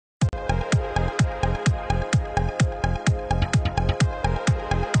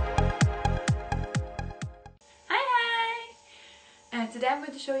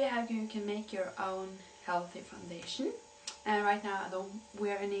going to show you how you can make your own healthy foundation. And right now I don't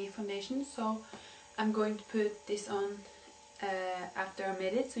wear any foundation, so I'm going to put this on after I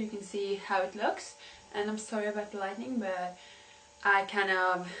made it so you can see how it looks. And I'm sorry about the lighting, but I kind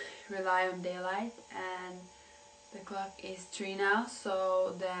of rely on daylight, and the clock is 3 now,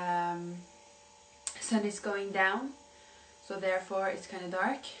 so the sun is going down, so therefore it's kind of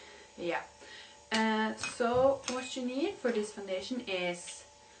dark. Yeah. So what you need for this foundation is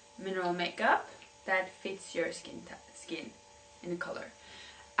mineral makeup that fits your skin in the color.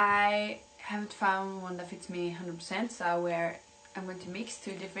 I haven't found one that fits me 100%, so I'm going to mix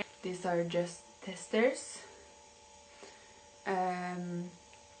two different. These are just testers.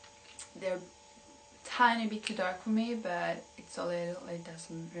 They're tiny bit too dark for me, but it's a little, it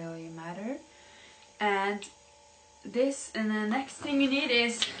doesn't really matter. And this, and the next thing you need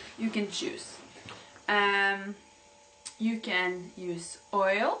is, you can choose. You can use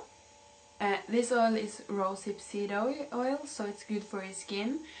oil. This oil is rosehip seed oil, so it's good for your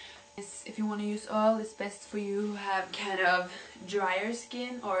skin. If you want to use oil, it's best for you who have kind of drier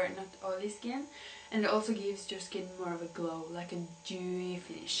skin or not oily skin, and it also gives your skin more of a glow, like a dewy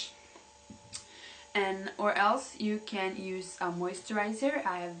finish. And or else you can use a moisturizer.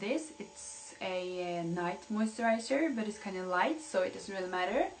 I have this. It's a night moisturizer, but it's kind of light, so it doesn't really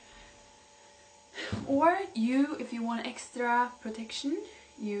matter. Or if you want extra protection,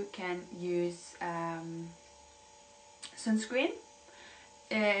 you can use sunscreen.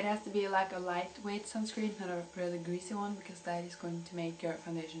 It has to be like a lightweight sunscreen, not a really greasy one, because that is going to make your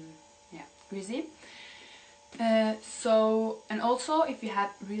foundation, yeah, greasy. And also if you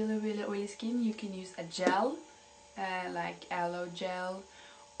have really oily skin, you can use a gel, like aloe gel,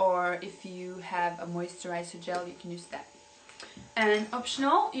 or if you have a moisturizer gel, you can use that. And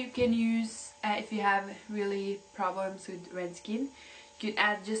optional, you can use, if you have really problems with red skin, you can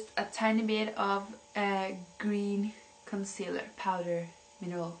add just a tiny bit of green concealer powder,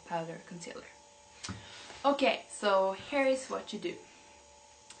 mineral powder concealer. Okay, so here is what you do.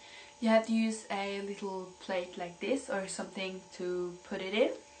 You have to use a little plate like this or something to put it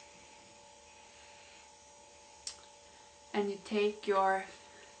in. And you take your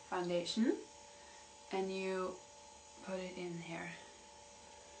foundation and you put it in here.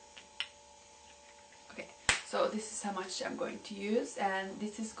 Okay, so this is how much I'm going to use, and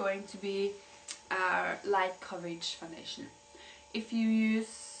this is going to be our light coverage foundation. If you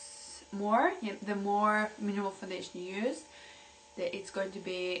use more, the more mineral foundation you use, it's going to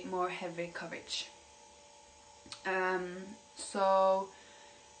be more heavy coverage. And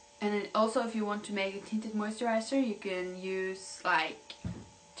then also if you want to make a tinted moisturizer, you can use like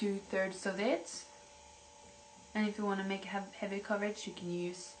 2/3 of it. And if you want to make heavy coverage, you can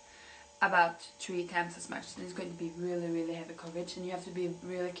use about 3 times as much. And it's going to be really heavy coverage, and you have to be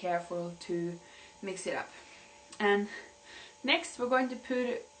really careful to mix it up. And next we're going to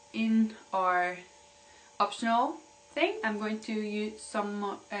put in our optional thing. I'm going to use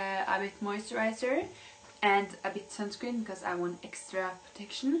a bit moisturizer and a bit sunscreen, because I want extra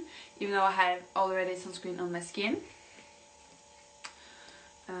protection, even though I have already sunscreen on my skin.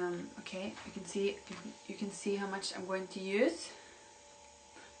 Okay, you can see how much I'm going to use.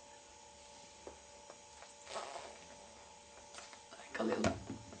 Like a little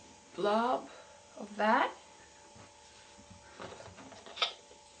blob of that.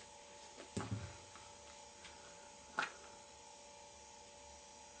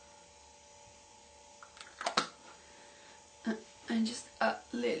 And just a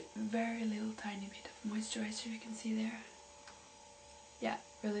very little tiny bit of moisturizer, you can see there. Yeah,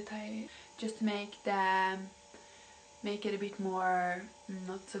 really tiny, just to make it a bit more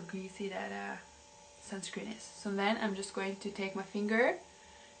not so greasy that sunscreen is. So then I'm just going to take my finger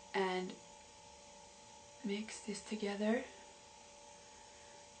and mix this together.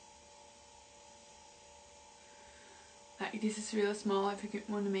 Like, this is really small. If you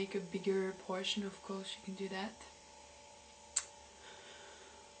want to make a bigger portion, of course you can do that.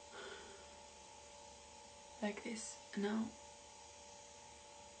 Like this. Now,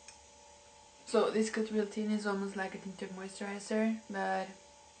 so this cut real thin is almost like a tinted moisturizer, but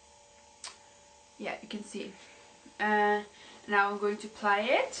yeah, you can see. Now I'm going to apply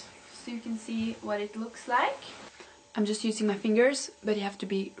it so you can see what it looks like. I'm just using my fingers, but you have to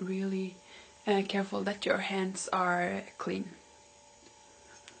be really careful that your hands are clean.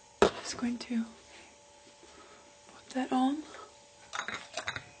 Just going to put that on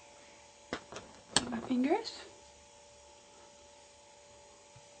my fingers.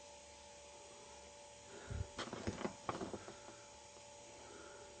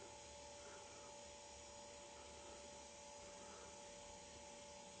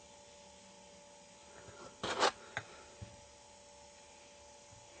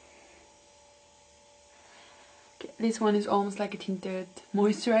 This one is almost like a tinted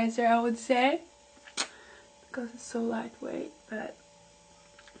moisturizer, I would say, because it's so lightweight, but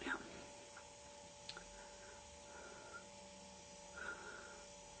yeah.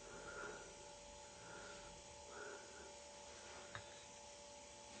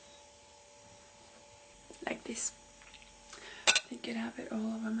 Like this. I can have it all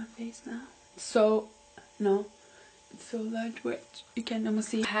over my face now. So, no, it's so lightweight. You can almost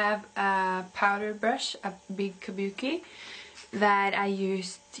see I have a powder brush, a big kabuki, that I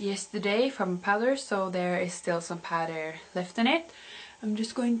used yesterday from powder, so there is still some powder left in it. I'm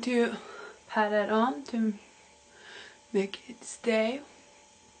just going to pat it on to make it stay.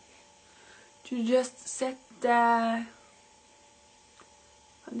 To just set the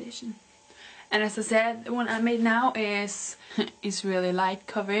foundation. And as I said, the one I made now is really light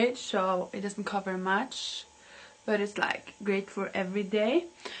coverage, so it doesn't cover much, but it's like great for every day.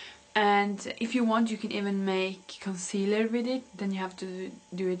 And if you want, you can even make concealer with it. Then you have to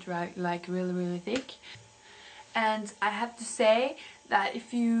do it right, like really thick. And I have to say that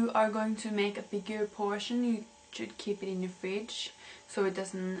if you are going to make a bigger portion, you should keep it in your fridge so it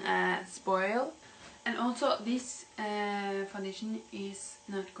doesn't spoil. And also, this foundation is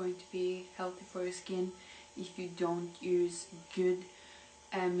not going to be healthy for your skin if you don't use good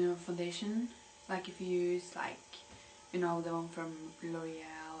mineral foundation. Like if you use, like, you know, the one from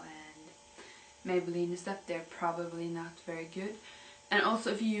L'Oreal and Maybelline and stuff, they're probably not very good. And also,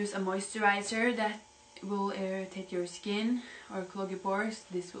 if you use a moisturizer that will irritate your skin or clog your pores,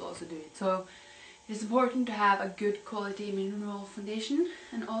 this will also do it. So it's important to have a good quality mineral foundation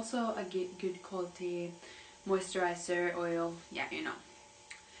and also a good quality moisturizer, oil, yeah, you know.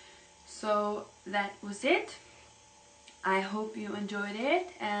 So that was it. I hope you enjoyed it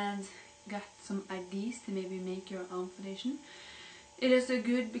and got some ideas to maybe make your own foundation. It is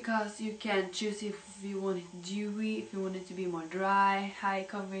good because you can choose if you want it dewy, if you want it to be more dry, high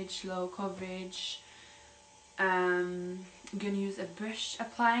coverage, low coverage. You can use a brush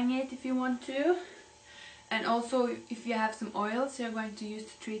applying it if you want to. And also, if you have some oils you're going to use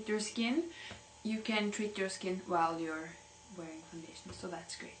to treat your skin, you can treat your skin while you're wearing foundation, so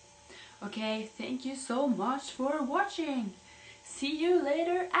that's great. Okay, thank you so much for watching. See you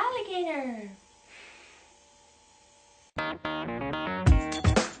later, alligator!